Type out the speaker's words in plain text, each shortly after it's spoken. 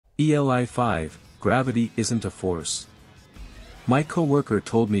ELI 5, gravity isn't a force. My coworker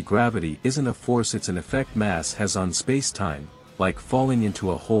told me gravity isn't a force, it's an effect mass has on space-time, like falling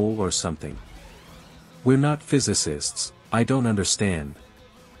into a hole or something. We're not physicists, I don't understand.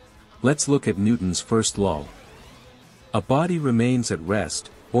 Let's look at Newton's first law. A body remains at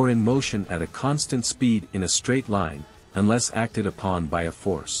rest, or in motion at a constant speed in a straight line, unless acted upon by a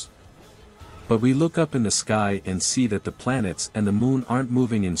force. But we look up in the sky and see that the planets and the moon aren't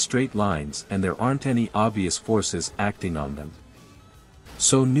moving in straight lines and there aren't any obvious forces acting on them.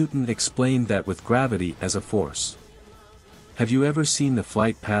 So Newton explained that with gravity as a force. Have you ever seen the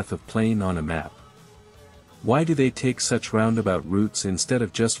flight path of plane on a map? Why do they take such roundabout routes instead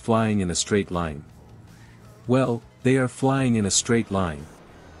of just flying in a straight line? Well, they are flying in a straight line.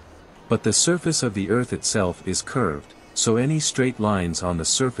 But the surface of the Earth itself is curved, so any straight lines on the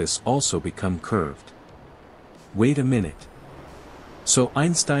surface also become curved. Wait a minute. So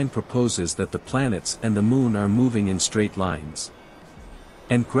Einstein proposes that the planets and the moon are moving in straight lines.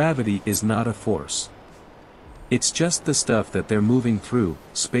 And gravity is not a force. It's just the stuff that they're moving through,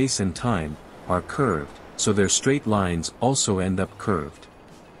 space and time, are curved, so their straight lines also end up curved.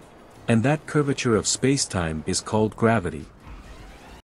 And that curvature of spacetime is called gravity.